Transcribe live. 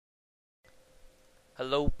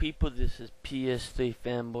Hello people, this is PS3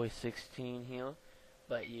 Fanboy 16 here,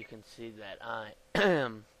 but you can see that I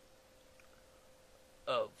am,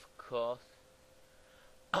 of course,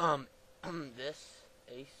 this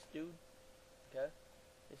Ace dude, okay?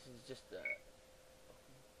 This is just a,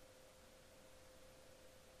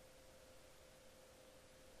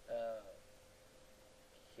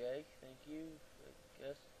 okay, thank you, I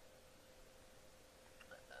guess.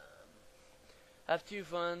 I have two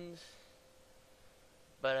friends,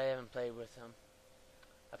 but I haven't played with them.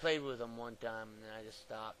 I played with them one time and then I just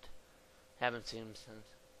stopped. Haven't seen them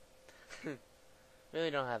since.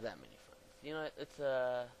 Really don't have that many friends. You know what? Let's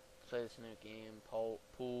play this new game.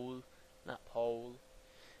 Pool, not pole.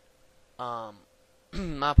 I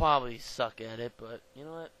probably suck at it, but you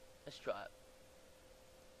know what? Let's try it.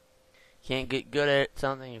 Can't get good at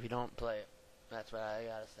something if you don't play it. That's what I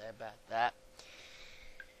gotta say about that.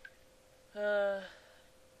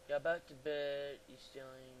 Got back to bed. You stealing?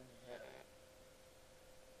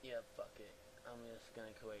 Yeah, fuck it. I'm just gonna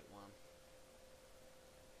create one.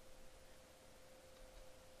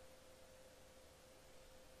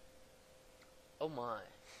 Oh my.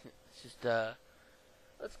 It's just,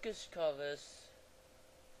 let's just call this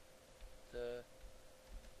the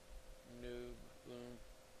noob room.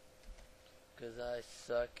 Because I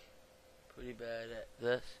suck pretty bad at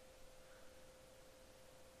this.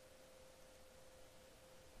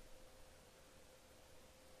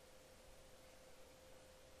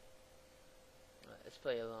 Let's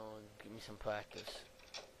play alone. Give me some practice.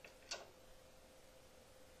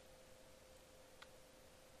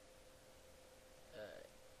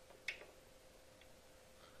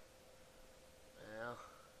 Now,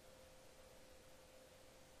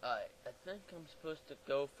 alright. I think I'm supposed to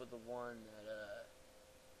go for the one that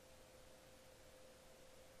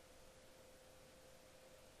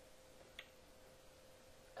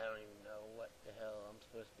I don't even know what the hell I'm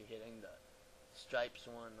supposed to be hitting. The stripes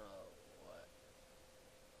one or what?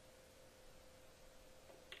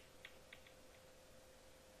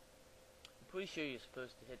 I'm pretty sure you're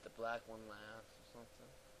supposed to hit the black one last or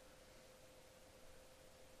something.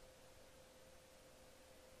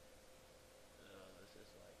 Oh, this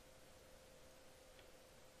is like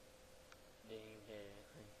didn't hit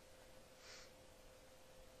anything.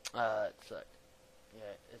 It sucked.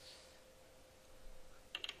 Yeah, it's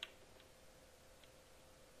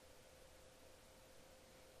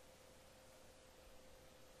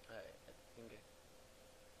alright. I think yeah,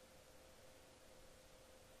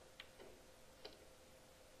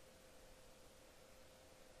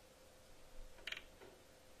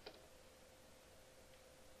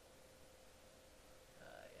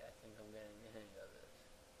 I think I'm getting the hang of this.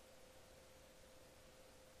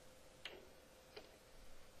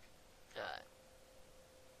 Alright.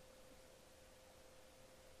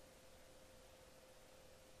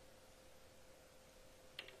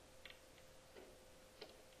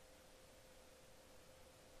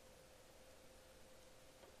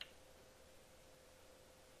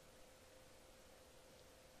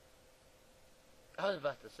 I was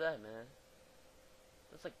about to say, man.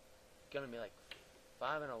 That's like gonna be like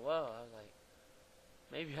 5 in a row. I was like,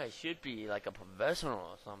 maybe I should be like a professional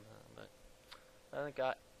or something, but I think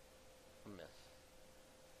I miss.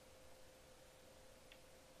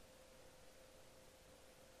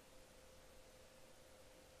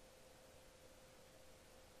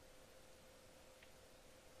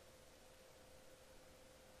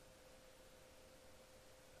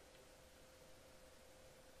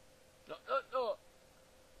 No, no, no.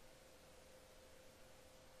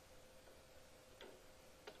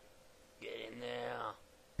 Get in there.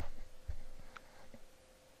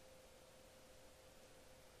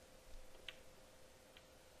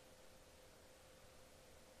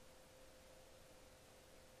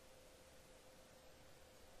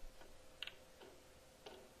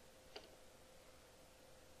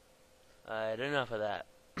 Alright, enough of that.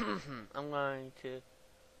 I'm going to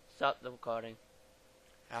stop the recording.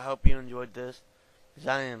 I hope you enjoyed this, because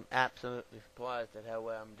I am absolutely surprised at how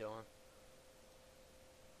well I'm doing.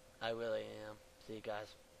 I really am. See you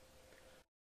guys.